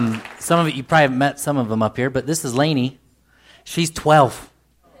Some of you probably have met some of them up here, but this is Lainey. She's 12.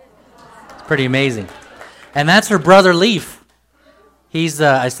 It's pretty amazing. And that's her brother, Leaf. He's,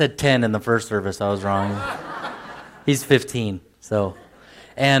 I said 10 in the first service. I was wrong. He's 15, so...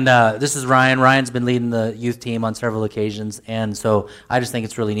 And this is Ryan. Ryan's been leading the youth team on several occasions, and so I just think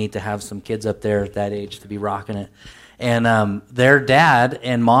it's really neat to have some kids up there at that age to be rocking it. And their dad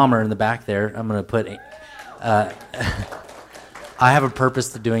and mom are in the back there. I'm going to put... I have a purpose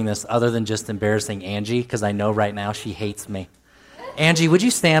to doing this other than just embarrassing Angie, because I know right now she hates me. Angie, would you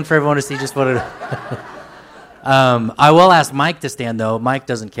stand for everyone to see just what it... I will ask Mike to stand, though. Mike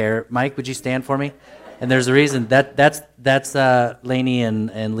doesn't care. Mike, would you stand for me? And there's a reason. That's Lainey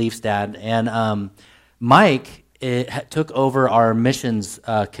and Leaf's dad. And Mike took over our missions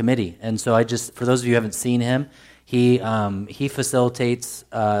committee. And so for those of you who haven't seen him, he facilitates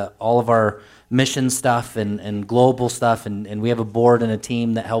all of our mission stuff and global stuff. And we have a board and a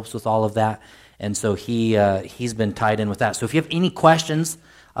team that helps with all of that. And so he's been tied in with that. So if you have any questions,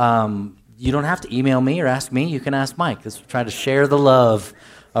 you don't have to email me or ask me. You can ask Mike. Let's try to share the love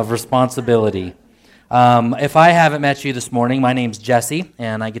of responsibility. If I haven't met you this morning, my name's Jesse,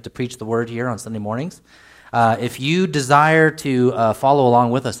 and I get to preach the word here on Sunday mornings. If you desire to follow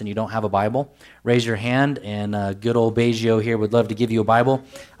along with us and you don't have a Bible, raise your hand, and good old Beggio here would love to give you a Bible.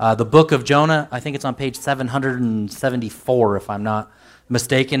 The book of Jonah, I think it's on page 774, if I'm not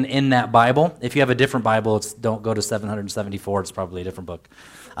mistaken, in that Bible. If you have a different Bible, don't go to 774. It's probably a different book.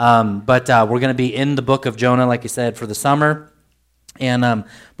 But we're going to be in the book of Jonah, like I said, for the summer. And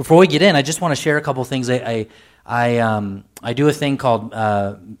before we get in, I just want to share a couple things. I do a thing called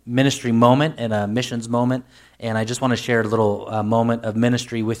Ministry Moment and a Missions Moment, and I just want to share a little moment of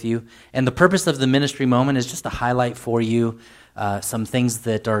ministry with you. And the purpose of the Ministry Moment is just to highlight for you some things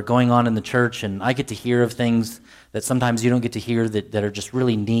that are going on in the church, and I get to hear of things that sometimes you don't get to hear that are just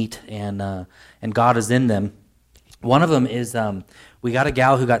really neat, and God is in them. One of them is we got a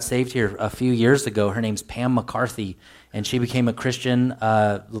gal who got saved here a few years ago. Her name's Pam McCarthy. And she became a Christian,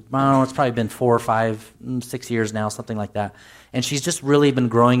 I don't know, it's probably been 4 or 5, 6 years now, something like that. And she's just really been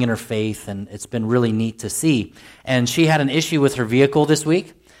growing in her faith, and it's been really neat to see. And she had an issue with her vehicle this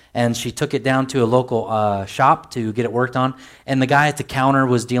week, and she took it down to a local shop to get it worked on. And the guy at the counter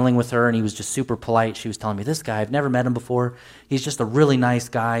was dealing with her, and he was just super polite. She was telling me, this guy, I've never met him before. He's just a really nice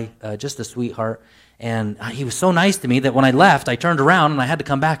guy, just a sweetheart. And he was so nice to me that when I left, I turned around, and I had to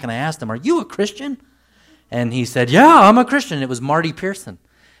come back, and I asked him, are you a Christian? And he said, yeah, I'm a Christian. It was Marty Pearson.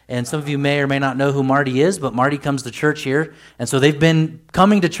 And some of you may or may not know who Marty is, but Marty comes to church here. And so they've been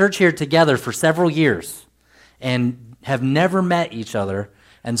coming to church here together for several years and have never met each other.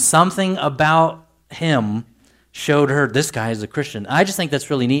 And something about him showed her, this guy is a Christian. I just think that's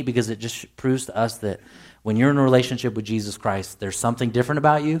really neat because it just proves to us that when you're in a relationship with Jesus Christ, there's something different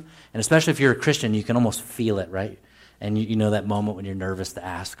about you. And especially if you're a Christian, you can almost feel it, right? And you know that moment when you're nervous to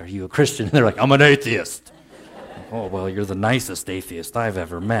ask, are you a Christian? And they're like, I'm an atheist. Oh, well, you're the nicest atheist I've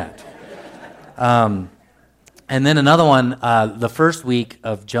ever met. And then another one, the first week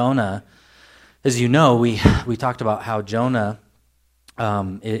of Jonah, as you know, we talked about how Jonah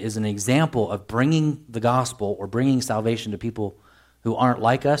is an example of bringing the gospel or bringing salvation to people who aren't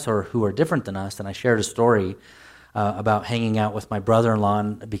like us or who are different than us. And I shared a story about hanging out with my brother-in-law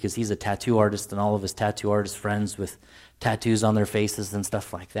because he's a tattoo artist and all of his tattoo artist friends with tattoos on their faces and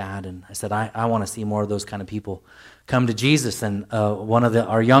stuff like that. And I said, I want to see more of those kind of people come to Jesus. And one of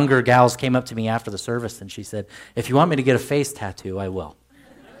our younger gals came up to me after the service and she said, if you want me to get a face tattoo, I will.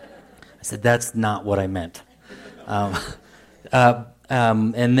 I said, that's not what I meant. But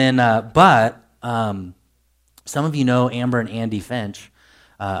some of you know Amber and Andy Finch,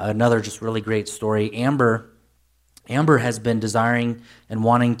 another just really great story. Amber has been desiring and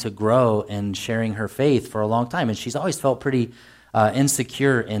wanting to grow and sharing her faith for a long time, and she's always felt pretty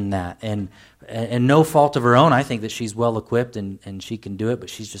insecure in that. And no fault of her own, I think that she's well equipped and she can do it, but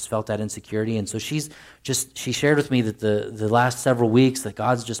she's just felt that insecurity. And so she shared with me that the last several weeks that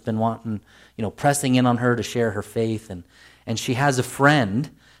God's just been wanting, pressing in on her to share her faith. And she has a friend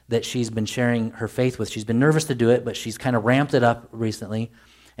that she's been sharing her faith with. She's been nervous to do it, but she's kind of ramped it up recently.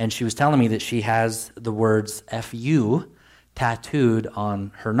 And she was telling me that she has the words F-U tattooed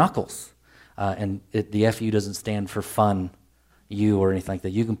on her knuckles. And the F-U doesn't stand for fun, you, or anything like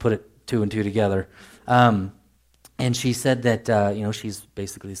that. You can put it 2 and 2 together. And she said that, she's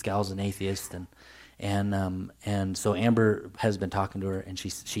basically, this gal's an atheist. And so Amber has been talking to her, and she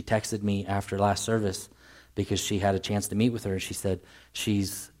texted me after last service because she had a chance to meet with her, and she said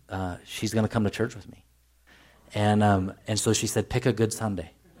she's going to come to church with me. And so she said, pick a good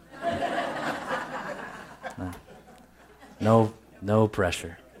Sunday. No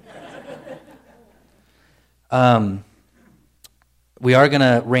pressure. We are going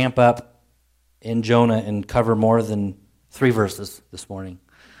to ramp up in Jonah and cover more than 3 verses this morning.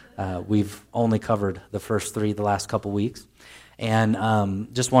 We've only covered the first 3 the last couple weeks.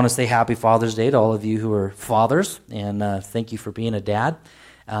 And just want to say Happy Father's Day to all of you who are fathers, and thank you for being a dad.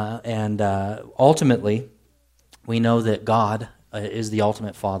 And ultimately, we know that God is the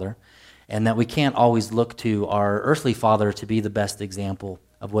ultimate father, and that we can't always look to our earthly father to be the best example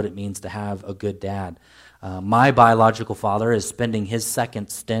of what it means to have a good dad. My biological father is spending his second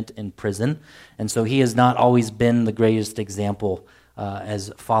stint in prison, and so he has not always been the greatest example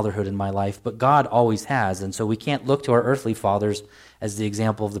as fatherhood in my life, but God always has, and so we can't look to our earthly fathers as the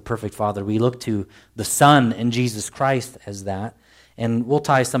example of the perfect father. We look to the Son in Jesus Christ as that, and we'll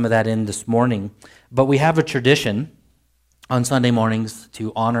tie some of that in this morning. But we have a tradition on Sunday mornings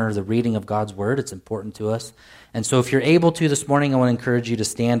to honor the reading of God's Word. It's important to us. And so if you're able to this morning, I want to encourage you to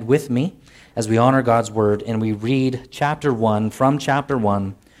stand with me as we honor God's Word and we read chapter 1, from chapter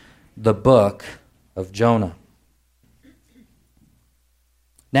 1, the book of Jonah.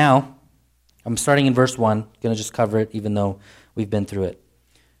 Now, I'm starting in verse 1, going to just cover it even though we've been through it.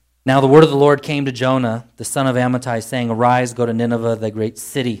 Now the word of the Lord came to Jonah, the son of Amittai, saying, Arise, go to Nineveh, the great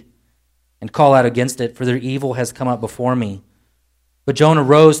city, and call out against it, for their evil has come up before me. But Jonah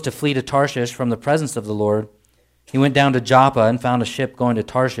rose to flee to Tarshish from the presence of the Lord. He went down to Joppa and found a ship going to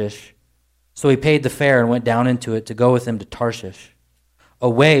Tarshish. So he paid the fare and went down into it to go with him to Tarshish,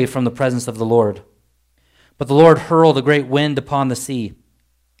 away from the presence of the Lord. But the Lord hurled a great wind upon the sea,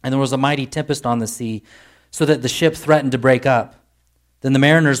 and there was a mighty tempest on the sea, so that the ship threatened to break up. Then the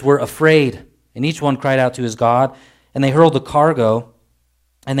mariners were afraid, and each one cried out to his God, and they hurled the cargo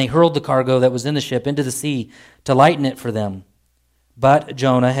that was in the ship into the sea to lighten it for them. But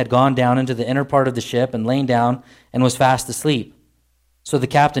Jonah had gone down into the inner part of the ship and lain down and was fast asleep. So the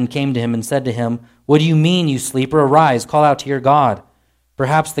captain came to him and said to him, What do you mean, you sleeper? Arise, call out to your God.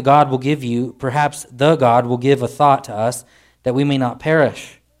 Perhaps the God will give a thought to us, that we may not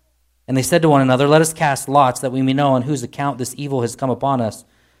perish. And they said to one another, Let us cast lots, that we may know on whose account this evil has come upon us.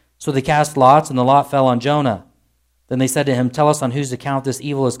 So they cast lots, and the lot fell on Jonah. Then they said to him, Tell us on whose account this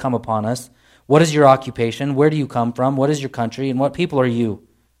evil has come upon us. What is your occupation? Where do you come from? What is your country? And what people are you?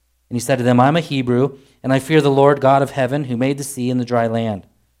 And he said to them, I am a Hebrew, and I fear the Lord God of heaven, who made the sea and the dry land.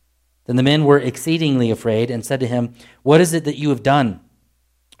 Then the men were exceedingly afraid, and said to him, What is it that you have done?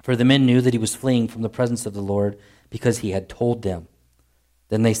 For the men knew that he was fleeing from the presence of the Lord, because he had told them.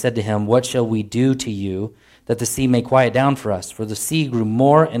 Then they said to him, What shall we do to you, that the sea may quiet down for us? For the sea grew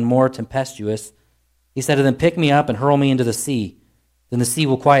more and more tempestuous. He said to them, Pick me up and hurl me into the sea. Then the sea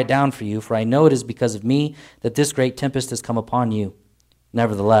will quiet down for you, for I know it is because of me that this great tempest has come upon you.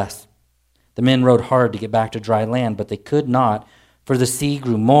 Nevertheless, the men rowed hard to get back to dry land, but they could not, for the sea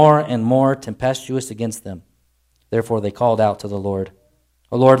grew more and more tempestuous against them. Therefore they called out to the Lord,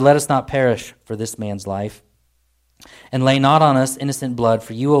 O Lord, let us not perish for this man's life, and lay not on us innocent blood,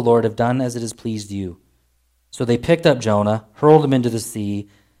 for you, O Lord, have done as it has pleased you. So they picked up Jonah, hurled him into the sea,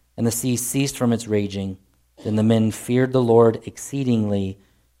 and the sea ceased from its raging. Then the men feared the Lord exceedingly,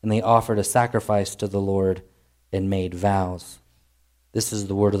 and they offered a sacrifice to the Lord and made vows. This is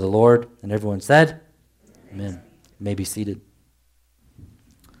the word of the Lord. And everyone said, Amen. You may be seated.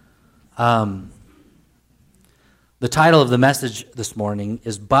 The title of the message this morning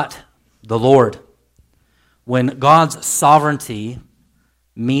is But the Lord. When God's sovereignty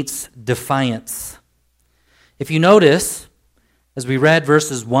meets defiance. If you notice, as we read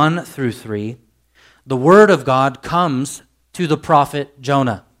verses 1 through 3, the word of God comes to the prophet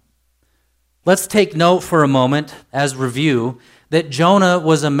Jonah. Let's take note for a moment, as review, that Jonah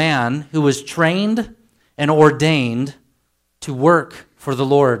was a man who was trained and ordained to work for the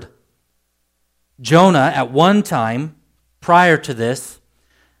Lord. Jonah, at one time, prior to this,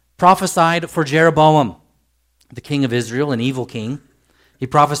 prophesied for Jeroboam, the king of Israel, an evil king. He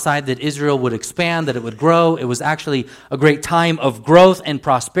prophesied that Israel would expand, that it would grow. It was actually a great time of growth and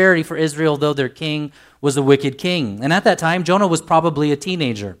prosperity for Israel, though their king was a wicked king. And at that time, Jonah was probably a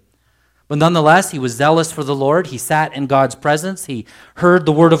teenager. But nonetheless, he was zealous for the Lord. He sat in God's presence. He heard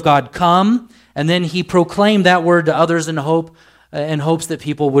the word of God come, and then he proclaimed that word to others in hopes that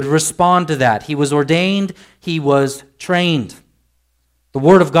people would respond to that. He was ordained. He was trained. The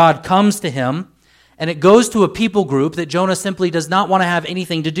word of God comes to him, and it goes to a people group that Jonah simply does not want to have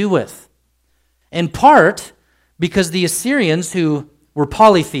anything to do with. In part, because the Assyrians, who were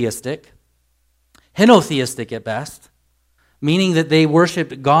polytheistic, henotheistic at best, meaning that they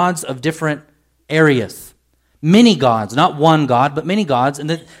worshipped gods of different areas. many gods, not one God, but many gods, and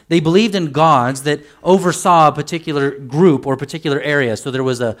that they believed in gods that oversaw a particular group or particular area. So there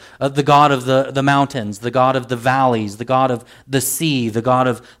was the god of the mountains, the god of the valleys, the god of the sea, the god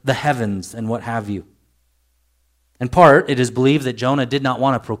of the heavens, and what have you. In part, it is believed that Jonah did not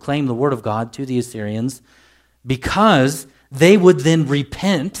want to proclaim the word of God to the Assyrians because they would then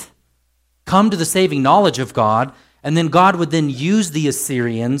repent, come to the saving knowledge of God, and then God would then use the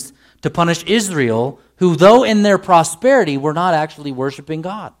Assyrians to punish Israel, who, though in their prosperity, were not actually worshiping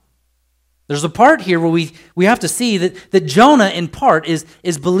God. There's a part here where we have to see that Jonah, in part, is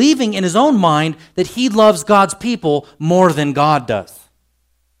believing in his own mind that he loves God's people more than God does.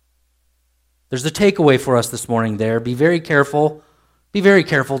 There's a takeaway for us this morning there. Be very careful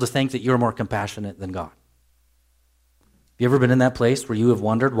to think that you're more compassionate than God. Have you ever been in that place where you have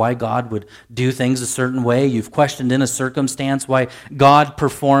wondered why God would do things a certain way? You've questioned in a circumstance why God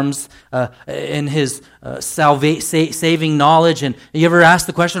performs in His saving knowledge. And you ever asked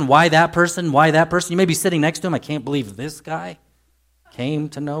the question, why that person? Why that person? You may be sitting next to him. I can't believe this guy came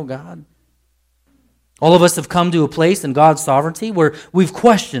to know God. All of us have come to a place in God's sovereignty where we've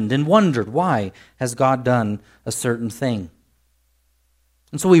questioned and wondered, why has God done a certain thing?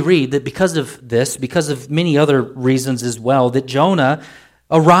 And so we read that because of this, because of many other reasons as well, that Jonah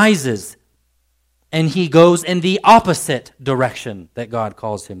arises and he goes in the opposite direction that God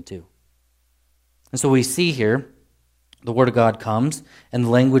calls him to. And so we see here, the word of God comes, and the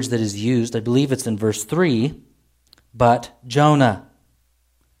language that is used, I believe it's in verse 3, but Jonah.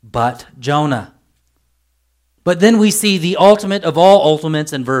 But Jonah. But then we see the ultimate of all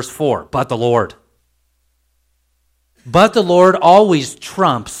ultimates in verse 4, but the Lord. But the Lord always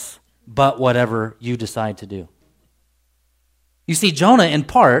trumps but whatever you decide to do. You see, Jonah, in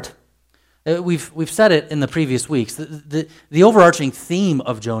part, we've said it in the previous weeks, the overarching theme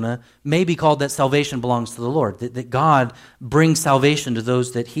of Jonah may be called that salvation belongs to the Lord, that God brings salvation to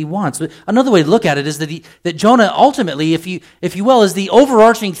those that He wants. But another way to look at it is that Jonah ultimately, if you will, is the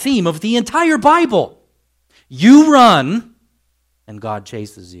overarching theme of the entire Bible. You run, and God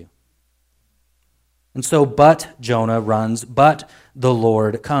chases you. And so, but Jonah runs, but the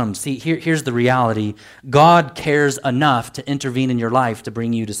Lord comes. See, here's the reality. God cares enough to intervene in your life to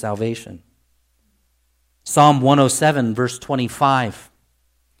bring you to salvation. Psalm 107, verse 25,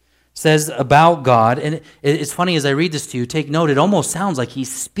 says about God, and it's funny as I read this to you, take note, it almost sounds like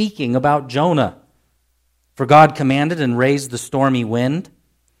he's speaking about Jonah. For God commanded and raised the stormy wind,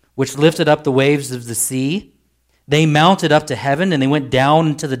 which lifted up the waves of the sea. They mounted up to heaven, and they went down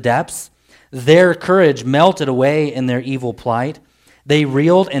into the depths. Their courage melted away in their evil plight. They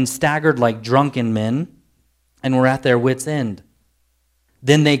reeled and staggered like drunken men and were at their wits' end.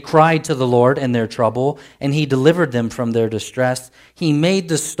 Then they cried to the Lord in their trouble, and He delivered them from their distress. He made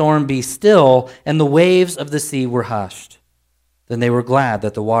the storm be still, and the waves of the sea were hushed. Then they were glad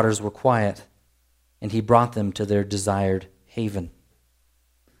that the waters were quiet, and He brought them to their desired haven.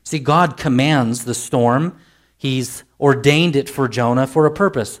 See, God commands the storm. He's ordained it for Jonah for a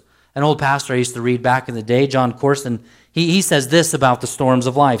purpose. An old pastor I used to read back in the day, John Corson, he says this about the storms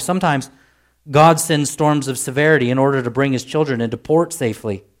of life. Sometimes God sends storms of severity in order to bring His children into port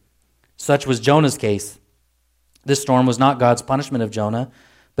safely. Such was Jonah's case. This storm was not God's punishment of Jonah,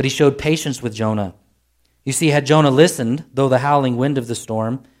 but He showed patience with Jonah. You see, had Jonah listened, though the howling wind of the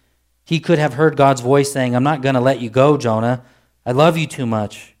storm, he could have heard God's voice saying, I'm not going to let you go, Jonah. I love you too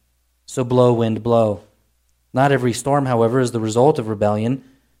much. So blow, wind, blow. Not every storm, however, is the result of rebellion.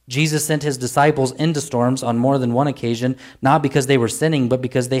 Jesus sent His disciples into storms on more than one occasion, not because they were sinning, but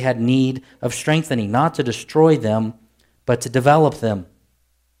because they had need of strengthening, not to destroy them, but to develop them.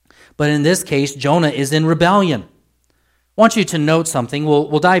 But in this case, Jonah is in rebellion. I want you to note something.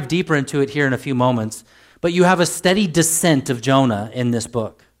 We'll dive deeper into it here in a few moments, but you have a steady descent of Jonah in this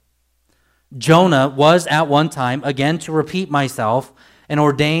book. Jonah was at one time, again to repeat myself, an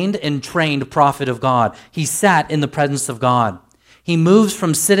ordained and trained prophet of God. He sat in the presence of God. He moves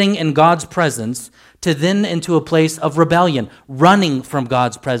from sitting in God's presence to then into a place of rebellion, running from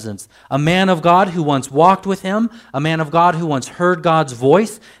God's presence. A man of God who once walked with Him, a man of God who once heard God's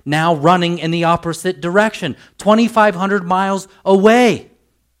voice, now running in the opposite direction, 2,500 miles away.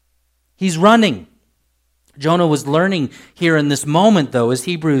 He's running. Jonah was learning here in this moment, though, as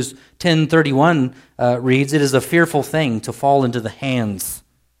Hebrews 10:31 reads, it is a fearful thing to fall into the hands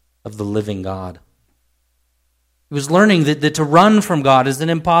of the living God. He was learning that to run from God is an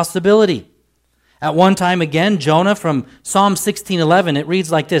impossibility. At one time, again, Jonah, from Psalm 16:11, it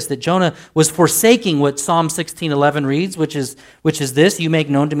reads like this, that Jonah was forsaking what Psalm 16:11 reads, which is this, you make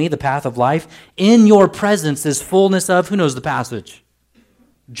known to me the path of life. In your presence is fullness of, who knows the passage?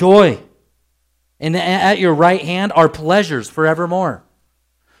 Joy. and at your right hand are pleasures forevermore.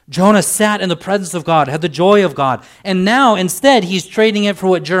 Jonah sat in the presence of God, had the joy of God, and now instead he's trading it for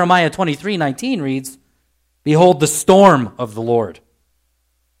what Jeremiah 23:19 reads, behold the storm of the Lord.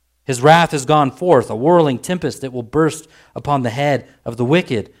 His wrath has gone forth, a whirling tempest that will burst upon the head of the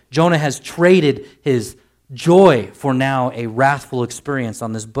wicked. Jonah has traded his joy for now a wrathful experience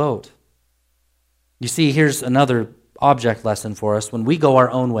on this boat. You see, here's another object lesson for us. When we go our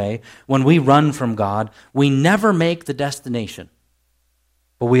own way, when we run from God, we never make the destination,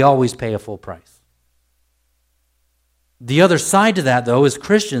 but we always pay a full price. The other side to that, though, is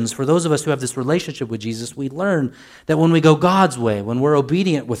Christians, for those of us who have this relationship with Jesus, we learn that when we go God's way, when we're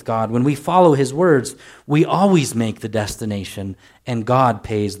obedient with God, when we follow His words, we always make the destination, and God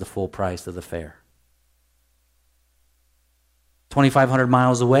pays the full price of the fare. 2,500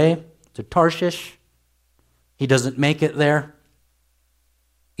 miles away to Tarshish. He doesn't make it there.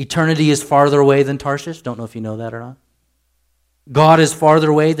 Eternity is farther away than Tarshish. Don't know if you know that or not. God is farther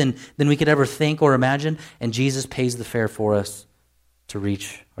away than we could ever think or imagine, and Jesus pays the fare for us to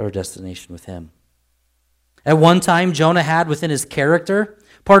reach our destination with Him. At one time, Jonah had within his character,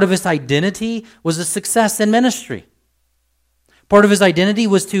 part of his identity was a success in ministry. Part of his identity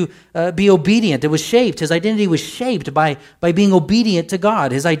was to be obedient. It was shaped. His identity was shaped by being obedient to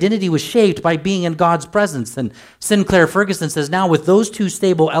God. His identity was shaped by being in God's presence. And Sinclair Ferguson says, now with those two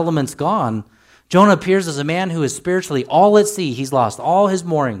stable elements gone, Jonah appears as a man who is spiritually all at sea. He's lost all his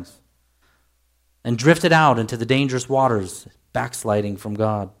moorings and drifted out into the dangerous waters, backsliding from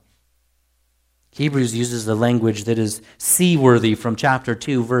God. Hebrews uses the language that is seaworthy from chapter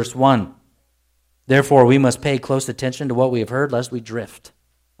 2, verse 1. Therefore, we must pay close attention to what we have heard, lest we drift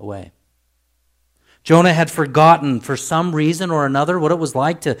away. Jonah had forgotten for some reason or another what it was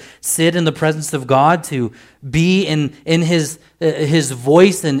like to sit in the presence of God, to be in his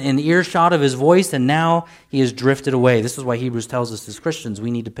voice and in earshot of His voice, and now he has drifted away. This is why Hebrews tells us as Christians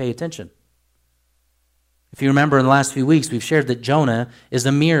we need to pay attention. If you remember in the last few weeks, we've shared that Jonah is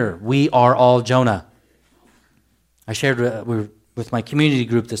a mirror. We are all Jonah. I shared with my community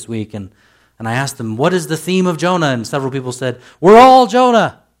group this week, and I asked them, what is the theme of Jonah? And several people said, we're all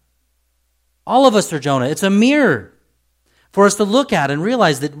Jonah. All of us are Jonah. It's a mirror for us to look at and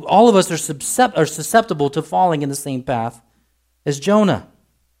realize that all of us are susceptible to falling in the same path as Jonah.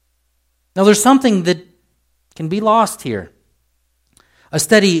 Now there's something that can be lost here. A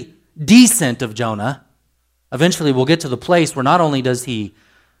steady descent of Jonah. Eventually we'll get to the place where not only does he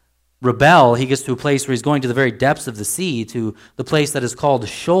rebel, he gets to a place where he's going to the very depths of the sea, to the place that is called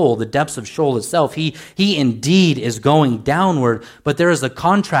Sheol, the depths of Sheol itself. He indeed is going downward, but there is a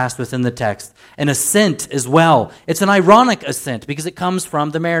contrast within the text, an ascent as well. It's an ironic ascent because it comes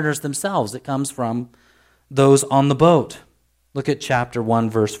from the mariners themselves. It comes from those on the boat. Look at chapter 1,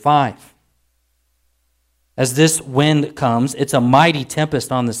 verse 5. As this wind comes, it's a mighty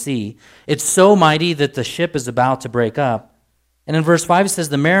tempest on the sea. It's so mighty that the ship is about to break up. And in verse 5 it says,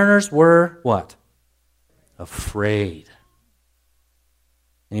 the mariners were what? Afraid.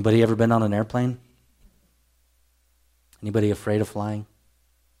 Anybody ever been on an airplane? Anybody afraid of flying?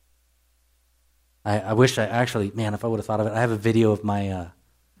 I wish I actually, man, if I would have thought of it. I have a video of my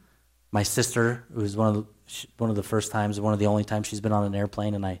sister, who was one of the first times, one of the only times she's been on an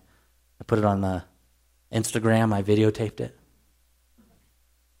airplane, and I put it on Instagram. I videotaped it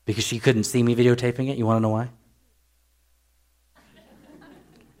because she couldn't see me videotaping it. You want to know why?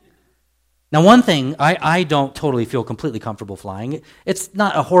 Now, one thing, I don't totally feel completely comfortable flying. It's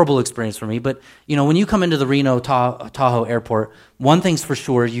not a horrible experience for me, but when you come into the Reno Tahoe Airport, one thing's for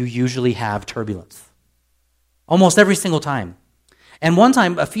sure, you usually have turbulence. Almost every single time. And one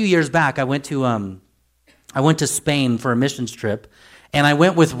time, a few years back, I went to Spain for a missions trip, and I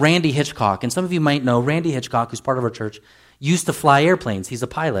went with Randy Hitchcock. And some of you might know Randy Hitchcock, who's part of our church, used to fly airplanes. He's a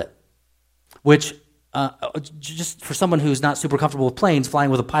pilot, which just for someone who's not super comfortable with planes, flying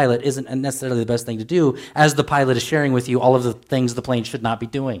with a pilot isn't necessarily the best thing to do, as the pilot is sharing with you all of the things the plane should not be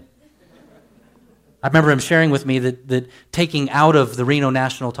doing. I remember him sharing with me that taking out of the Reno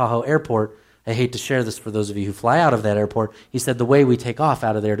National Tahoe Airport, I hate to share this for those of you who fly out of that airport, he said the way we take off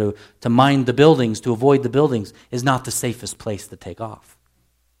out of there to mind the buildings, to avoid the buildings, is not the safest place to take off.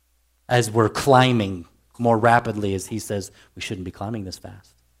 As we're climbing more rapidly, as he says, we shouldn't be climbing this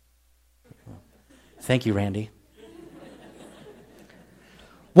fast. Thank you, Randy.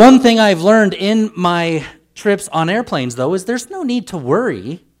 One thing I've learned in my trips on airplanes, though, is there's no need to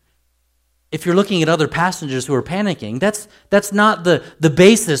worry if you're looking at other passengers who are panicking. That's not the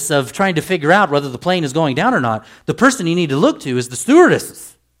basis of trying to figure out whether the plane is going down or not. The person you need to look to is the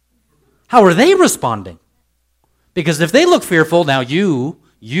stewardesses. How are they responding? Because if they look fearful, now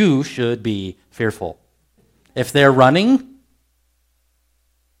you should be fearful. If they're running,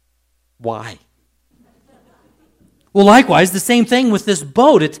 why? Well, likewise, the same thing with this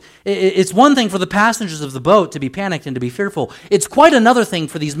boat. It's one thing for the passengers of the boat to be panicked and to be fearful. It's quite another thing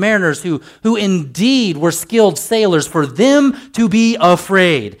for these mariners who indeed were skilled sailors. For them to be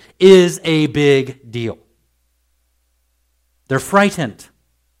afraid is a big deal. They're frightened.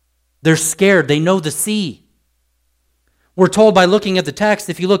 They're scared. They know the sea. We're told by looking at the text,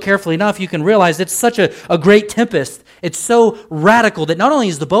 if you look carefully enough, you can realize it's such a great tempest. It's so radical that not only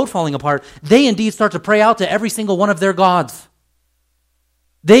is the boat falling apart, they indeed start to pray out to every single one of their gods.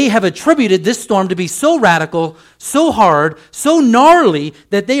 They have attributed this storm to be so radical, so hard, so gnarly,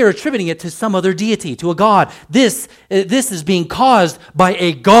 that they are attributing it to some other deity, to a god. This is being caused by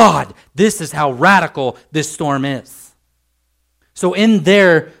a god. This is how radical this storm is. So in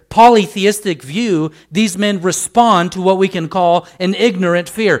their polytheistic view, these men respond to what we can call an ignorant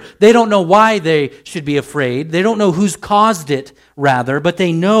fear. They don't know why they should be afraid. They don't know who's caused it, rather, but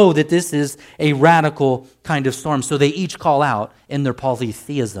they know that this is a radical kind of storm. So they each call out in their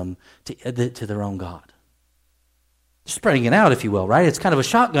polytheism to their own God. Spreading it out, if you will, right? It's kind of a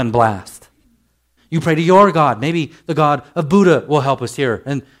shotgun blast. You pray to your God. Maybe the God of Buddha will help us here.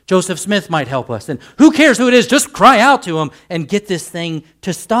 And Joseph Smith might help us. And who cares who it is? Just cry out to him and get this thing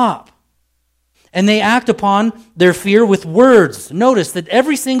to stop. And they act upon their fear with words. Notice that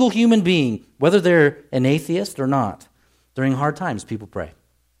every single human being, whether they're an atheist or not, during hard times, people pray.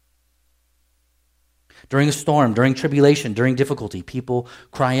 During a storm, during tribulation, during difficulty, people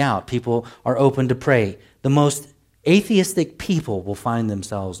cry out. People are open to pray. The most atheistic people will find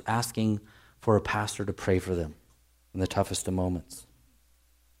themselves asking for a pastor to pray for them in the toughest of moments.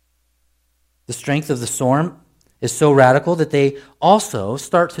 The strength of the storm is so radical that they also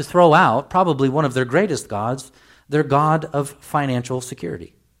start to throw out probably one of their greatest gods, their god of financial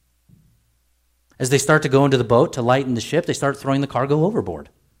security. As they start to go into the boat to lighten the ship, they start throwing the cargo overboard.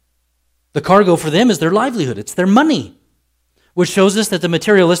 The cargo for them is their livelihood. It's their money, which shows us that the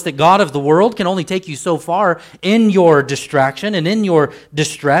materialistic god of the world can only take you so far in your distraction and in your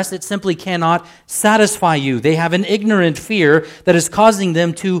distress. It simply cannot satisfy you. They have an ignorant fear that is causing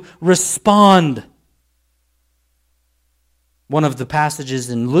them to respond. One of the passages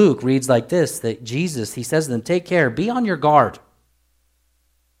in Luke reads like this, that Jesus, he says to them, take care, be on your guard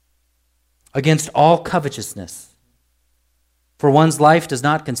against all covetousness, for one's life does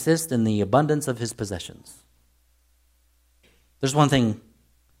not consist in the abundance of his possessions. There's one thing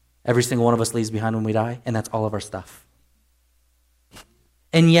every single one of us leaves behind when we die, and that's all of our stuff.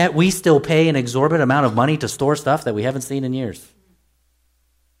 And yet we still pay an exorbitant amount of money to store stuff that we haven't seen in years.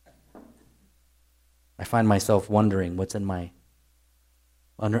 I find myself wondering what's in I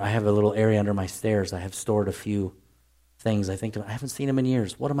have a little area under my stairs. I have stored a few things. I think, I haven't seen them in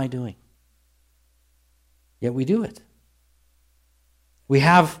years. What am I doing? Yet we do it. We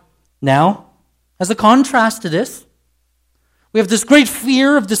have now, as a contrast to this, we have this great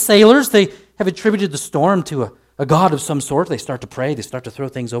fear of the sailors. They have attributed the storm to a god of some sort. They start to pray. They start to throw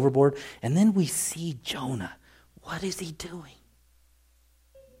things overboard. And then we see Jonah. What is he doing?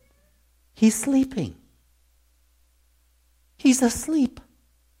 He's sleeping. He's asleep.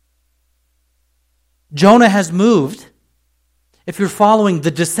 Jonah has moved. If you're following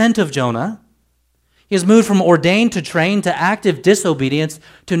the descent of Jonah, he has moved from ordained to trained to active disobedience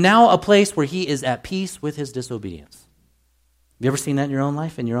to now a place where he is at peace with his disobedience. Have you ever seen that in your own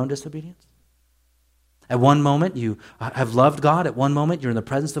life, in your own disobedience? At one moment, you have loved God. At one moment, you're in the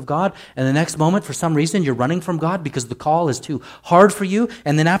presence of God. And the next moment, for some reason, you're running from God because the call is too hard for you.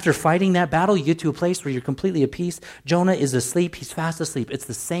 And then after fighting that battle, you get to a place where you're completely at peace. Jonah is asleep. He's fast asleep. It's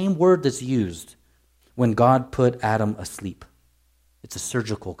the same word that's used when God put Adam asleep. It's a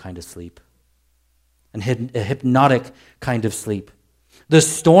surgical kind of sleep, a hypnotic kind of sleep. The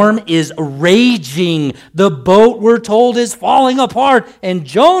storm is raging. The boat, we're told, is falling apart. And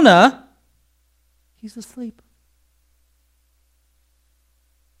Jonah, he's asleep.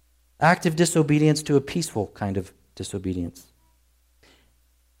 Active disobedience to a peaceful kind of disobedience.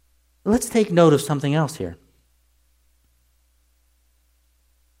 Let's take note of something else here.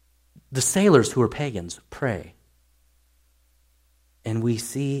 The sailors who are pagans pray. And we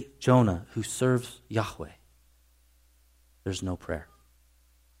see Jonah, who serves Yahweh. There's no prayer.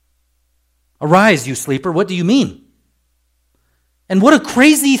 Arise, you sleeper. What do you mean? And what a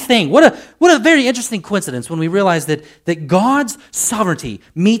crazy thing. What a very interesting coincidence when we realize that God's sovereignty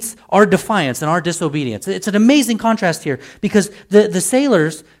meets our defiance and our disobedience. It's an amazing contrast here because the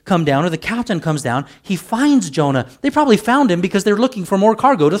sailors come down, or the captain comes down. He finds Jonah. They probably found him because they're looking for more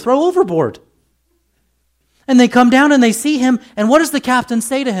cargo to throw overboard. And they come down and they see him. And what does the captain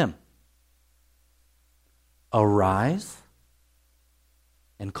say to him? Arise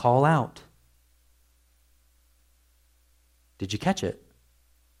and call out. Did you catch it?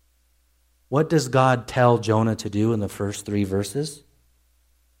 What does God tell Jonah to do in the first 3 verses?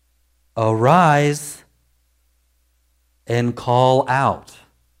 Arise and call out.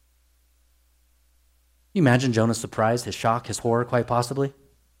 You imagine Jonah's surprise, his shock, his horror, quite possibly?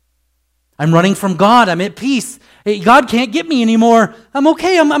 I'm running from God. I'm at peace. God can't get me anymore. I'm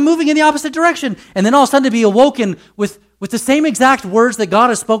okay. I'm moving in the opposite direction. And then all of a sudden to be awoken with the same exact words that God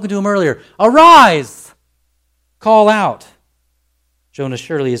has spoken to him earlier. Arise. Call out. Jonah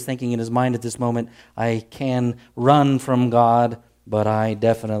surely is thinking in his mind at this moment, I can run from God, but I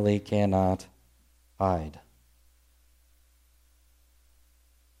definitely cannot hide.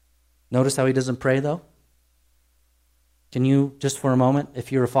 Notice how he doesn't pray, though? Can you, just for a moment,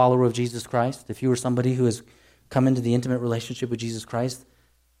 if you're a follower of Jesus Christ, if you are somebody who has come into the intimate relationship with Jesus Christ,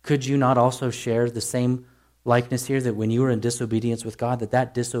 could you not also share the same likeness here, that when you are in disobedience with God,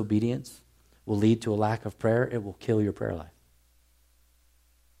 that disobedience will lead to a lack of prayer? It will kill your prayer life.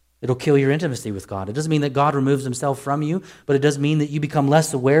 It'll kill your intimacy with God. It doesn't mean that God removes himself from you, but it does mean that you become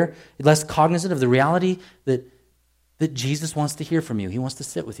less aware, less cognizant of the reality that Jesus wants to hear from you. He wants to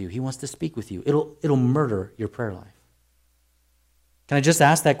sit with you. He wants to speak with you. It'll murder your prayer life. Can I just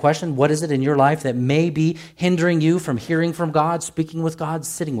ask that question? What is it in your life that may be hindering you from hearing from God, speaking with God,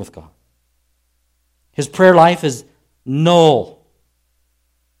 sitting with God? His prayer life is null.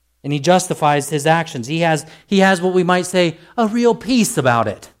 And he justifies his actions. He has what we might say, a real peace about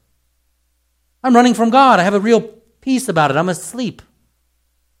it. I'm running from God. I have a real peace about it. I'm asleep.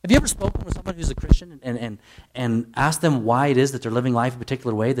 Have you ever spoken with someone who's a Christian and asked them why it is that they're living life a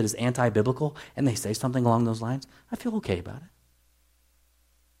particular way that is anti-biblical, and they say something along those lines? I feel okay about it.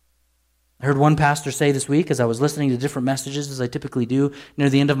 I heard one pastor say this week, as I was listening to different messages, as I typically do near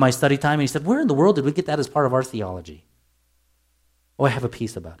the end of my study time, and he said, where in the world did we get that as part of our theology? Oh, I have a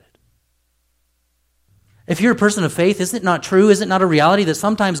peace about it. If you're a person of faith, is it not true? Is it not a reality that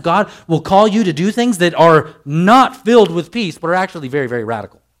sometimes God will call you to do things that are not filled with peace, but are actually very, very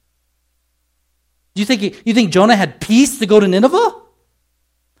radical? Do you think Jonah had peace to go to Nineveh?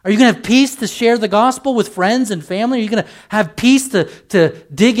 Are you going to have peace to share the gospel with friends and family? Are you going to have peace to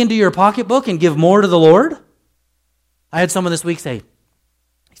dig into your pocketbook and give more to the Lord? I had someone this week he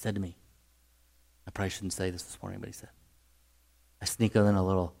said to me, I probably shouldn't say this morning, but he said, I sneak a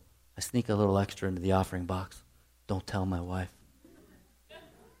little extra into the offering box. Don't tell my wife.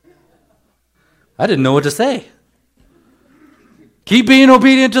 I didn't know what to say. Keep being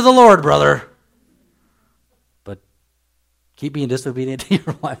obedient to the Lord, brother. But keep being disobedient to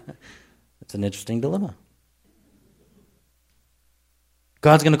your wife. It's an interesting dilemma.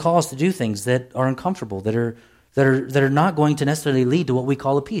 God's going to call us to do things that are uncomfortable, that are not going to necessarily lead to what we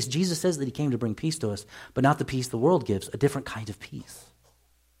call a peace. Jesus says that he came to bring peace to us, but not the peace the world gives, a different kind of peace.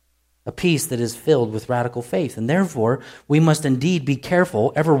 A peace that is filled with radical faith. And therefore, we must indeed be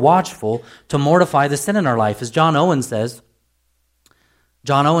careful, ever watchful, to mortify the sin in our life. As John Owen says,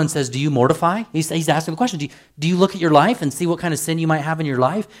 do you mortify? He's asking the question, do you look at your life and see what kind of sin you might have in your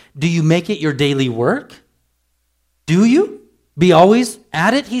life? Do you make it your daily work? Do you? Be always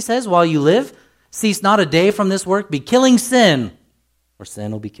at it, he says, while you live. Cease not a day from this work. Be killing sin, or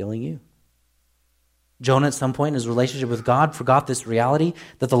sin will be killing you. Jonah, at some point in his relationship with God, forgot this reality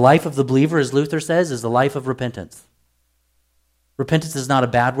that the life of the believer, as Luther says, is the life of repentance. Repentance is not a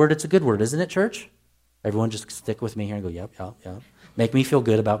bad word, it's a good word, isn't it, church? Everyone just stick with me here and go, yep. Make me feel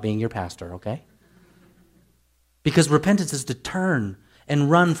good about being your pastor, okay? Because repentance is to turn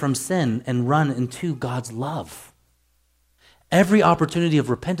and run from sin and run into God's love. Every opportunity of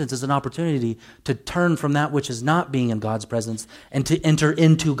repentance is an opportunity to turn from that which is not being in God's presence and to enter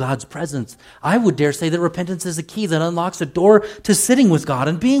into God's presence. I would dare say that repentance is a key that unlocks a door to sitting with God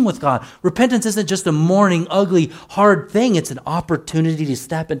and being with God. Repentance isn't just a mourning, ugly, hard thing. It's an opportunity to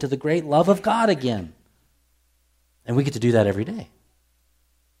step into the great love of God again. And we get to do that every day.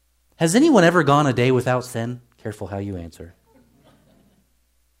 Has anyone ever gone a day without sin? Careful how you answer.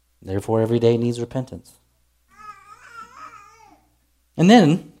 Therefore, every day needs repentance. And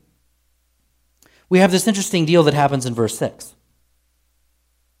then, we have this interesting deal that happens in verse 6.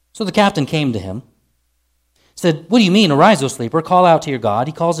 So the captain came to him, said, what do you mean, arise, O sleeper, call out to your God.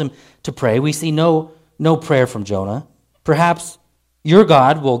 He calls him to pray. We see no prayer from Jonah. Perhaps your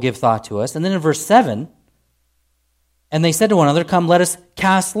God will give thought to us. And then in verse 7, and they said to one another, come, let us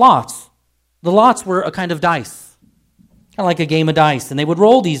cast lots. The lots were a kind of dice, kind of like a game of dice. And they would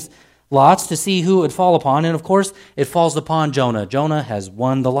roll these lots to see who it would fall upon. And of course, it falls upon Jonah. Jonah has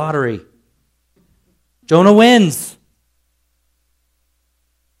won the lottery. Jonah wins.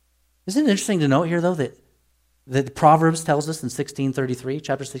 Isn't it interesting to note here, though, that The Proverbs tells us in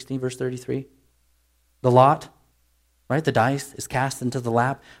chapter 16, verse 33, the lot, right? The dice is cast into the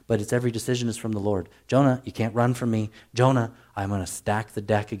lap, but its every decision is from the Lord. Jonah, you can't run from me. Jonah, I'm going to stack the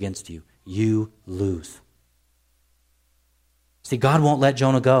deck against you. You lose. See, God won't let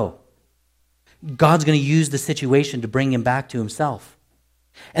Jonah go. God's going to use the situation to bring him back to himself.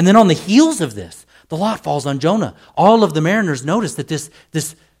 And then on the heels of this, the lot falls on Jonah. All of the mariners notice that this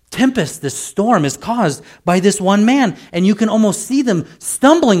tempest, this storm is caused by this one man. And you can almost see them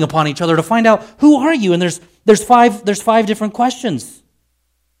stumbling upon each other to find out, who are you? And there's five different questions.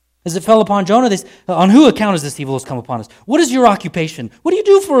 As it fell upon Jonah, they say, on whose account has this evil has come upon us? What is your occupation? What do you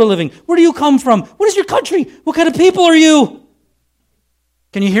do for a living? Where do you come from? What is your country? What kind of people are you?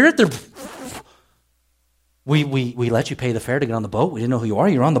 Can you hear it? We let you pay the fare to get on the boat. We didn't know who you are.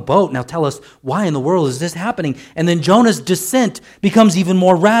 You're on the boat. Now tell us, why in the world is this happening? And then Jonah's descent becomes even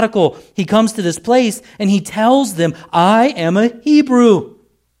more radical. He comes to this place and he tells them, I am a Hebrew.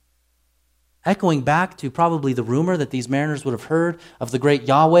 Echoing back to probably the rumor that these mariners would have heard of the great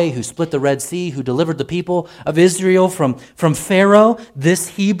Yahweh who split the Red Sea, who delivered the people of Israel from Pharaoh.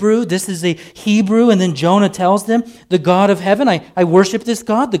 This is a Hebrew. And then Jonah tells them, the God of heaven, I worship this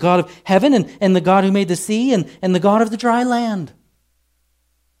God, the God of heaven and the God who made the sea and the God of the dry land.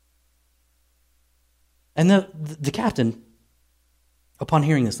 And the captain, upon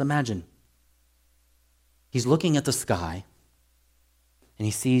hearing this, imagine, he's looking at the sky, and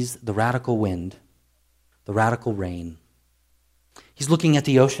he sees the radical wind, the radical rain. He's looking at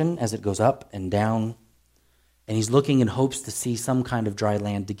the ocean as it goes up and down, and he's looking in hopes to see some kind of dry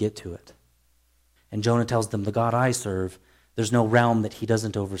land to get to it. And Jonah tells them, the God I serve, there's no realm that he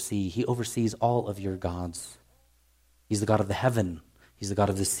doesn't oversee. He oversees all of your gods. He's the God of the heaven. He's the God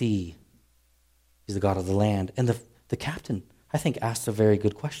of the sea. He's the God of the land. And the captain, I think, asks a very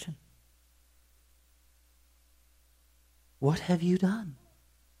good question. What have you done?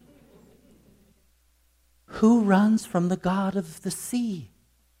 Who runs from the God of the sea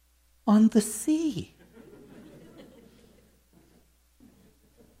on the sea?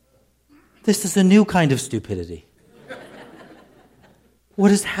 This is a new kind of stupidity.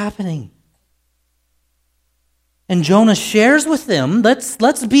 What is happening? And Jonah shares with them,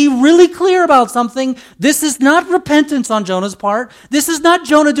 let's be really clear about something. This is not repentance on Jonah's part. This is not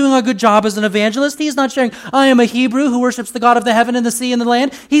Jonah doing a good job as an evangelist. He's not sharing, I am a Hebrew who worships the God of the heaven and the sea and the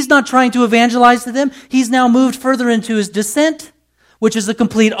land. He's not trying to evangelize to them. He's now moved further into his descent, which is a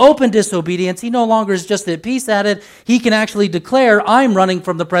complete open disobedience. He no longer is just at peace at it. He can actually declare, I'm running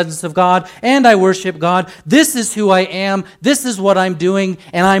from the presence of God and I worship God. This is who I am. This is what I'm doing,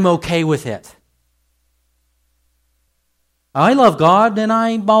 and I'm okay with it. I love God, and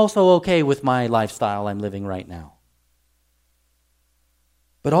I'm also okay with my lifestyle I'm living right now.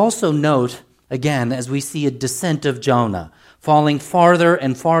 But also note, again, as we see a descent of Jonah, falling farther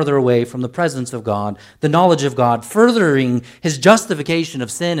and farther away from the presence of God, the knowledge of God, furthering his justification of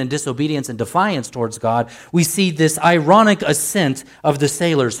sin and disobedience and defiance towards God, we see this ironic ascent of the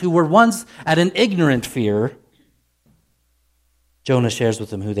sailors who were once at an ignorant fear. Jonah shares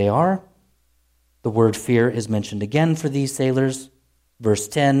with them who they are. The word fear is mentioned again for these sailors. Verse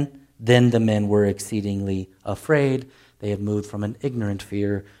 10, then the men were exceedingly afraid. They have moved from an ignorant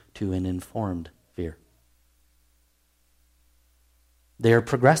fear to an informed fear. They are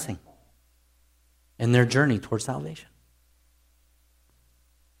progressing in their journey towards salvation.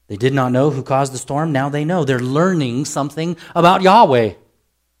 They did not know who caused the storm. Now they know. They're learning something about Yahweh.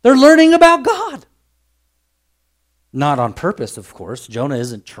 They're learning about God. Not on purpose, of course. Jonah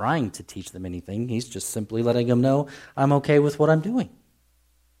isn't trying to teach them anything. He's just simply letting them know, I'm okay with what I'm doing.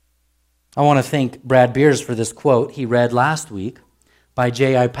 I want to thank Brad Beers for this quote he read last week by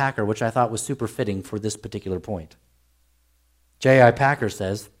J.I. Packer, which I thought was super fitting for this particular point. J.I. Packer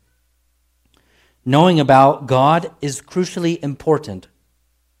says, knowing about God is crucially important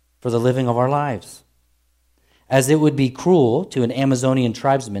for the living of our lives, as it would be cruel to an Amazonian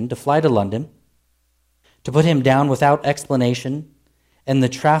tribesman to fly to London, to put him down without explanation in the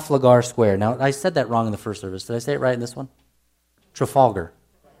Trafalgar Square. Now, I said that wrong in the first service. Did I say it right in this one? Trafalgar.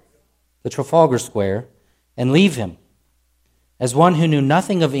 The Trafalgar Square, and leave him as one who knew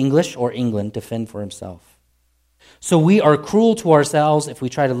nothing of English or England to fend for himself. So we are cruel to ourselves if we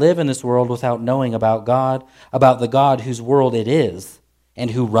try to live in this world without knowing about God, about the God whose world it is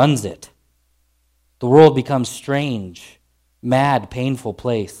and who runs it. The world becomes strange, mad, painful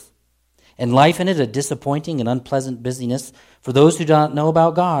place. And life in it a disappointing and unpleasant busyness for those who do not know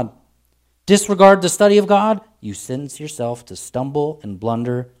about God. Disregard the study of God, you sentence yourself to stumble and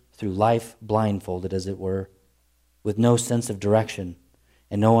blunder through life blindfolded, as it were, with no sense of direction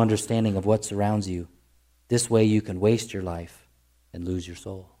and no understanding of what surrounds you. This way you can waste your life and lose your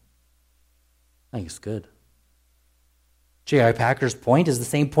soul. I think it's good. J.I. Packer's point is the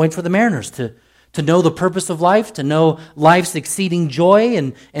same point for the mariners, to know the purpose of life, to know life's exceeding joy,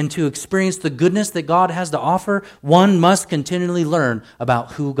 and to experience the goodness that God has to offer. One must continually learn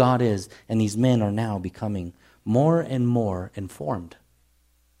about who God is, and these men are now becoming more and more informed.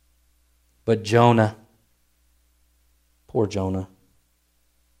 But Jonah, poor Jonah.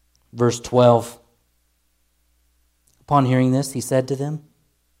 Verse 12, upon hearing this, he said to them,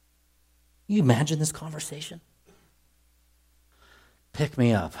 you imagine this conversation? Pick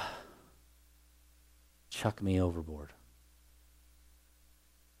me up. Chuck me overboard.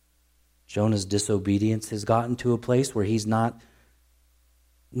 Jonah's disobedience has gotten to a place where he's no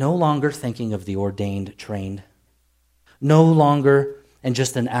longer thinking of the ordained, trained, no longer and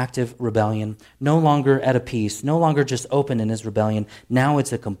just an active rebellion, no longer at a peace, no longer just open in his rebellion. Now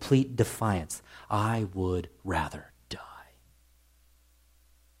it's a complete defiance. I would rather die.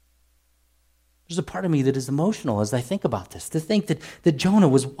 There's a part of me that is emotional as I think about this, to think that Jonah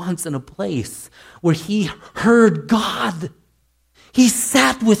was once in a place where he heard God. He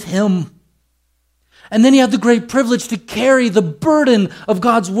sat with him. And then he had the great privilege to carry the burden of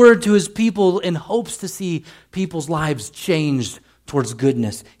God's word to his people in hopes to see people's lives changed towards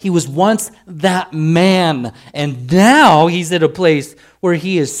goodness. He was once that man, and now he's at a place where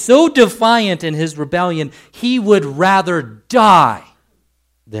he is so defiant in his rebellion, he would rather die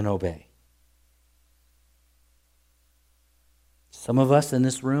than obey. Some of us in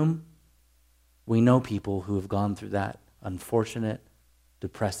this room, we know people who have gone through that unfortunate,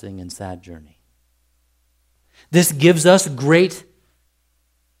 depressing, and sad journey. This gives us great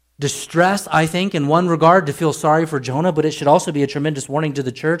distress, I think, in one regard, to feel sorry for Jonah, but it should also be a tremendous warning to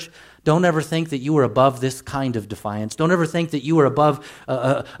the church. Don't ever think that you are above this kind of defiance. Don't ever think that you are above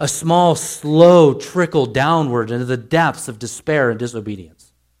a small, slow trickle downward into the depths of despair and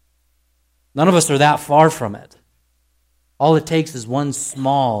disobedience. None of us are that far from it. All it takes is one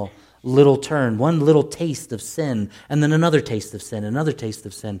small little turn, one little taste of sin, and then another taste of sin, another taste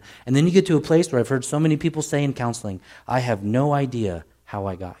of sin. And then you get to a place where I've heard so many people say in counseling, I have no idea how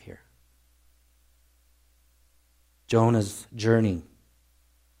I got here. Jonah's journey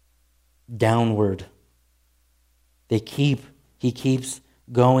downward. He keeps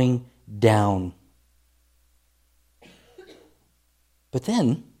going down. But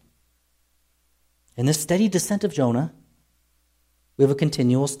then, in this steady descent of Jonah, we have a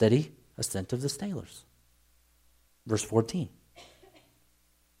continual steady ascent of the sailors. Verse 14.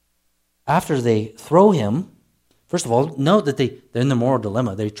 After they throw him, first of all, note that they're in the moral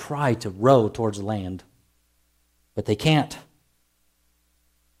dilemma. They try to row towards land, but they can't.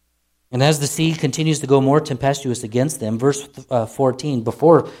 And as the sea continues to go more tempestuous against them, verse 14,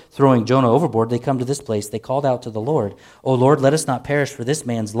 before throwing Jonah overboard, they come to this place. They called out to the Lord, O Lord, let us not perish for this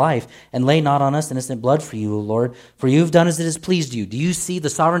man's life, and lay not on us innocent blood for you, O Lord, for you have done as it has pleased you. Do you see the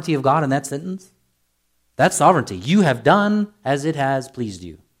sovereignty of God in that sentence? That's sovereignty. You have done as it has pleased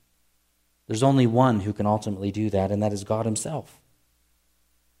you. There's only one who can ultimately do that, and that is God himself.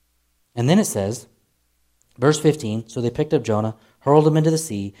 And then it says, verse 15, so they picked up Jonah, hurled him into the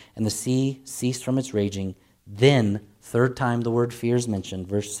sea, and the sea ceased from its raging. Then, third time the word fear is mentioned,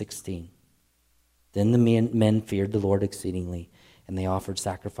 verse 16. Then the men feared the Lord exceedingly, and they offered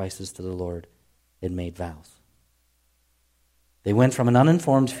sacrifices to the Lord and made vows. They went from an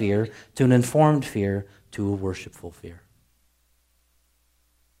uninformed fear to an informed fear to a worshipful fear.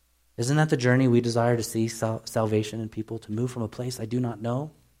 Isn't that the journey we desire to see salvation in people? To move from a place I do not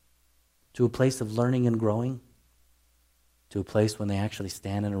know to a place of learning and growing, to a place when they actually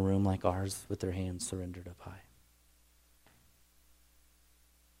stand in a room like ours with their hands surrendered up high.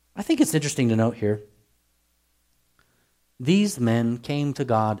 I think it's interesting to note here, these men came to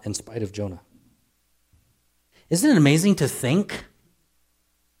God in spite of Jonah. Isn't it amazing to think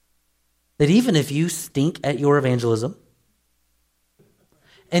that even if you stink at your evangelism,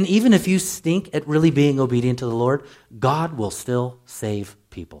 and even if you stink at really being obedient to the Lord, God will still save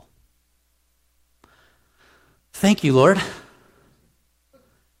people. Thank you, Lord.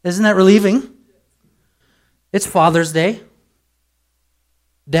 Isn't that relieving? It's Father's Day.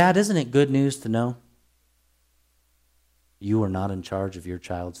 Dad, isn't it good news to know you are not in charge of your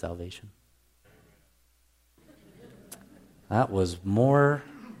child's salvation? That was more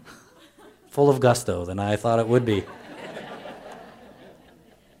full of gusto than I thought it would be.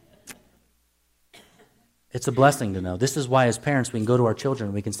 It's a blessing to know. This is why as parents we can go to our children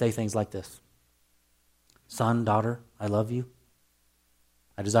and we can say things like this. Son, daughter, I love you.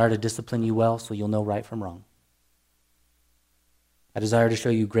 I desire to discipline you well so you'll know right from wrong. I desire to show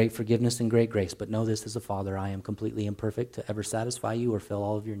you great forgiveness and great grace, but know this as a father, I am completely imperfect to ever satisfy you or fill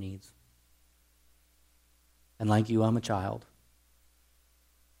all of your needs. And like you, I'm a child.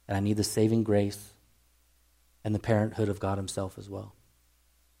 And I need the saving grace and the parenthood of God himself as well.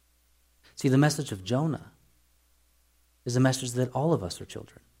 See, the message of Jonah is a message that all of us are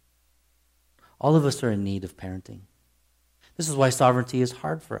children. All of us are in need of parenting. This is why sovereignty is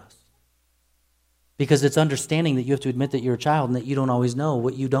hard for us. Because it's understanding that you have to admit that you're a child and that you don't always know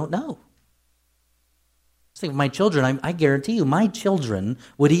what you don't know. Think of my children. I guarantee you, my children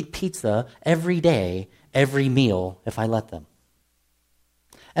would eat pizza every day, every meal, if I let them.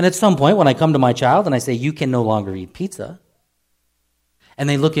 And at some point, when I come to my child and I say, you can no longer eat pizza, and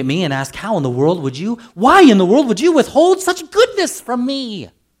they look at me and ask, why in the world would you withhold such goodness from me?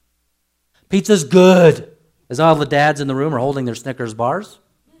 Pizza's good. As all the dads in the room are holding their Snickers bars.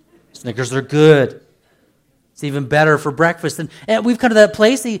 Snickers are good. It's even better for breakfast. And we've come to that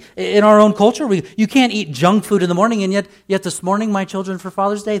place in our own culture. You can't eat junk food in the morning, and yet this morning, my children, for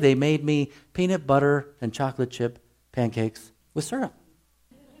Father's Day, they made me peanut butter and chocolate chip pancakes with syrup.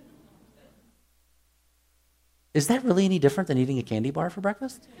 Is that really any different than eating a candy bar for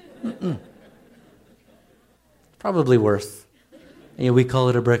breakfast? Probably worse. And we call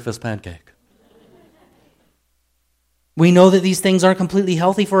it a breakfast pancake. We know that these things aren't completely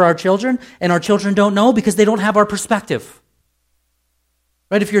healthy for our children, and our children don't know because they don't have our perspective.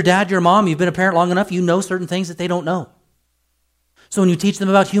 Right? If you're a dad, you're a mom, you've been a parent long enough, you know certain things that they don't know. So when you teach them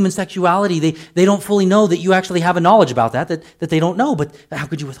about human sexuality, they don't fully know that you actually have a knowledge about that they don't know, but how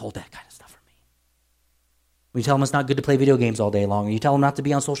could you withhold that kind of stuff from me? When you tell them it's not good to play video games all day long, or you tell them not to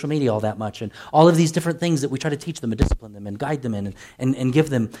be on social media all that much, and all of these different things that we try to teach them and discipline them and guide them in and give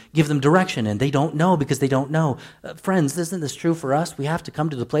them direction, and they don't know because they don't know. Friends, isn't this true for us? We have to come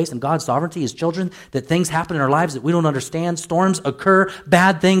to the place in God's sovereignty as children that things happen in our lives that we don't understand. Storms occur,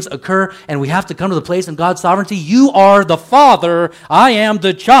 bad things occur, and we have to come to the place in God's sovereignty. You are the father, I am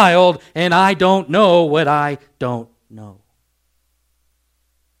the child, and I don't know what I don't know.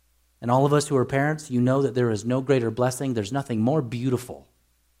 And all of us who are parents, you know that there is no greater blessing, there's nothing more beautiful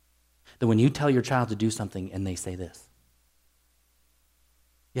than when you tell your child to do something and they say this.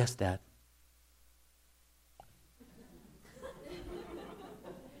 Yes, Dad.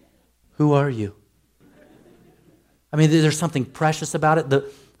 Who are you? I mean, there's something precious about it.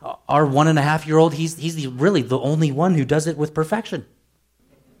 Our 1.5-year-old, he's really the only one who does it with perfection.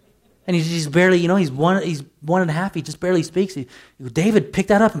 And he's barely, he's 1.5, he just barely speaks. David, pick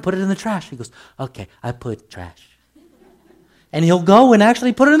that up and put it in the trash. He goes, okay, I put trash. And he'll go and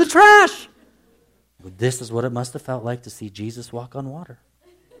actually put it in the trash. But this is what it must have felt like to see Jesus walk on water.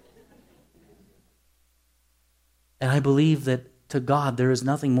 And I believe that to God, there is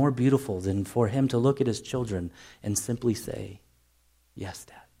nothing more beautiful than for him to look at his children and simply say, yes,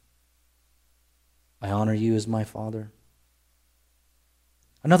 Dad. I honor you as my father.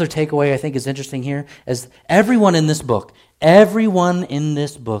 Another takeaway I think is interesting here is everyone in this book eventually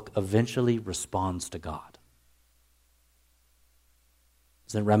responds to God.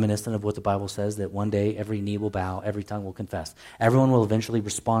 Isn't it reminiscent of what the Bible says that one day every knee will bow, every tongue will confess? Everyone will eventually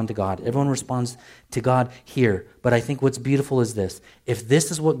respond to God. Everyone responds to God here. But I think what's beautiful is this. If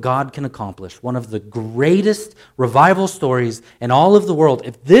this is what God can accomplish, one of the greatest revival stories in all of the world,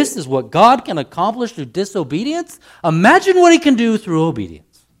 if this is what God can accomplish through disobedience, imagine what he can do through obedience.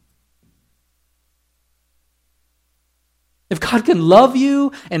 If God can love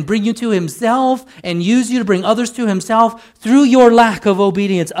you and bring you to himself and use you to bring others to himself through your lack of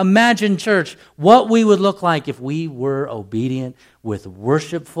obedience, imagine, church, what we would look like if we were obedient with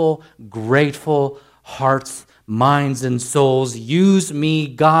worshipful, grateful hearts, minds, and souls. Use me,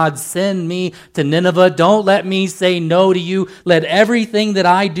 God. Send me to Nineveh. Don't let me say no to you. Let everything that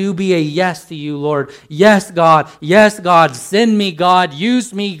I do be a yes to you, Lord. Yes, God. Yes, God. Send me, God.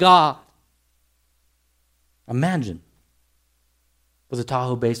 Use me, God. Imagine what the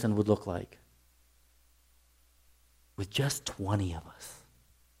Tahoe Basin would look like with just 20 of us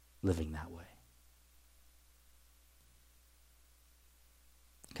living that way.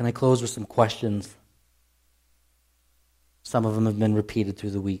 Can I close with some questions? Some of them have been repeated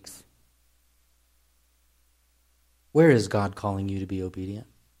through the weeks. Where is God calling you to be obedient?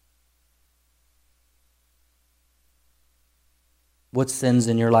 What sins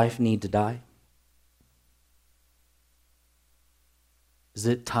in your life need to die? Is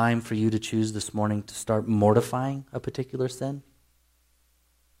it time for you to choose this morning to start mortifying a particular sin?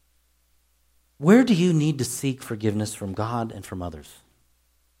 Where do you need to seek forgiveness from God and from others?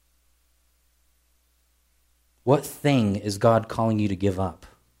 What thing is God calling you to give up?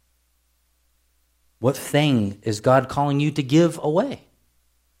 What thing is God calling you to give away?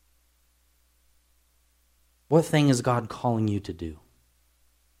 What thing is God calling you to do?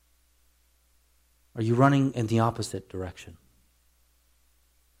 Are you running in the opposite direction?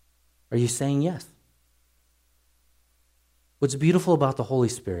 Are you saying yes? What's beautiful about the Holy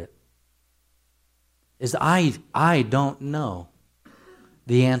Spirit is I don't know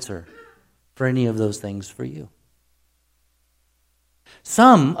the answer for any of those things for you.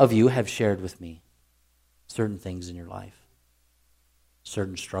 Some of you have shared with me certain things in your life,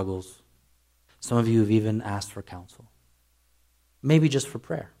 certain struggles. Some of you have even asked for counsel, maybe just for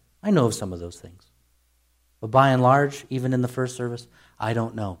prayer. I know of some of those things. But by and large, even in the first service, I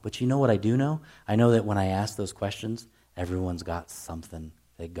don't know. But you know what I do know? I know that when I ask those questions, everyone's got something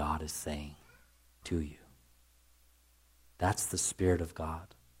that God is saying to you. That's the Spirit of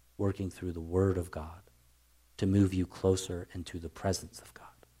God working through the Word of God to move you closer into the presence of God.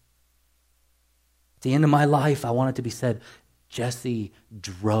 At the end of my life, I want it to be said, Jesse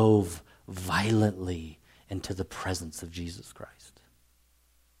drove violently into the presence of Jesus Christ.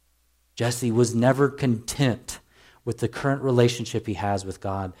 Jesse was never content with the current relationship he has with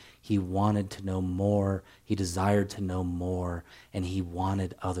God. He wanted to know more. He desired to know more. And he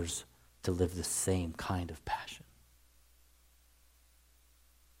wanted others to live the same kind of passion.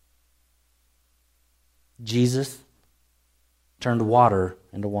 Jesus turned water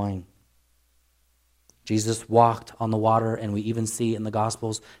into wine. Jesus walked on the water, and we even see in the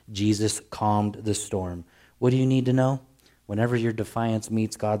Gospels, Jesus calmed the storm. What do you need to know? Whenever your defiance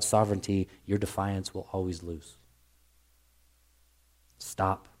meets God's sovereignty, your defiance will always lose.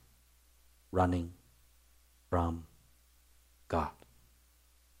 Stop running from God.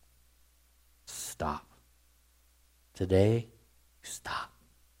 Stop. Today, stop.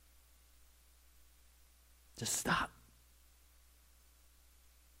 Just stop.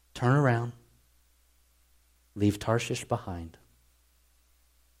 Turn around. Leave Tarshish behind.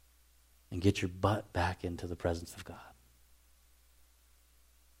 And get your butt back into the presence of God.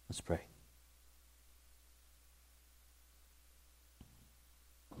 Let's pray.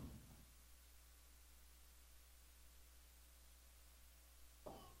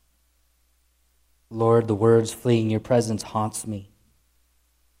 Lord, the words fleeing your presence haunts me.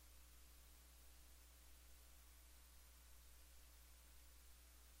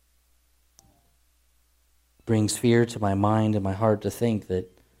 Brings fear to my mind and my heart to think that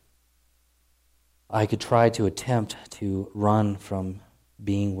I could try to attempt to run from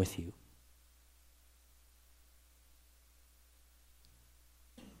being with you.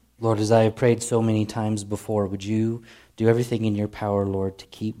 Lord, as I have prayed so many times before, would you do everything in your power, Lord, to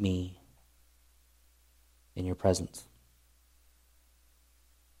keep me in your presence?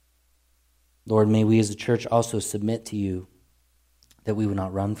 Lord, may we as a church also submit to you that we would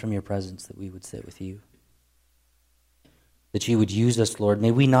not run from your presence, that we would sit with you. That you would use us, Lord.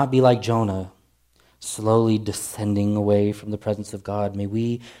 May we not be like Jonah, slowly descending away from the presence of God. May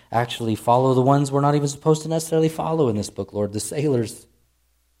we actually follow the ones we're not even supposed to necessarily follow in this book, Lord. The sailors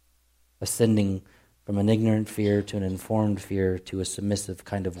ascending from an ignorant fear to an informed fear to a submissive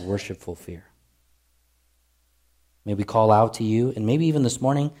kind of worshipful fear. May we call out to you, and maybe even this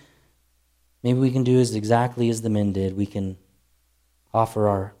morning, maybe we can do as exactly as the men did. We can offer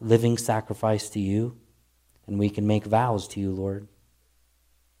our living sacrifice to you, and we can make vows to you, Lord.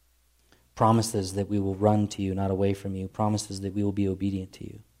 Promises that we will run to you, not away from you. Promises that we will be obedient to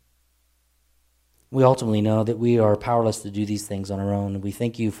you. We ultimately know that we are powerless to do these things on our own. We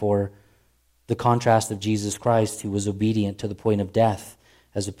thank you for the contrast of Jesus Christ, who was obedient to the point of death,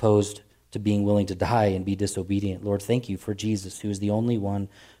 as opposed to being willing to die and be disobedient. Lord, thank you for Jesus, who is the only one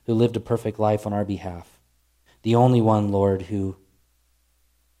who lived a perfect life on our behalf. The only one, Lord, who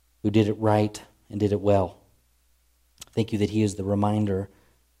did it right and did it well. Thank you that he is the reminder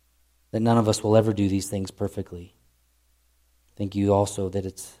that none of us will ever do these things perfectly. Thank you also that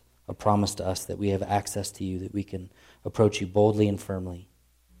it's a promise to us that we have access to you, that we can approach you boldly and firmly.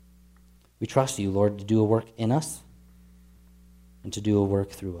 We trust you, Lord, to do a work in us and to do a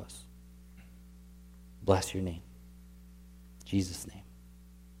work through us. Bless your name. In Jesus' name,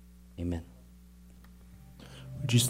 amen.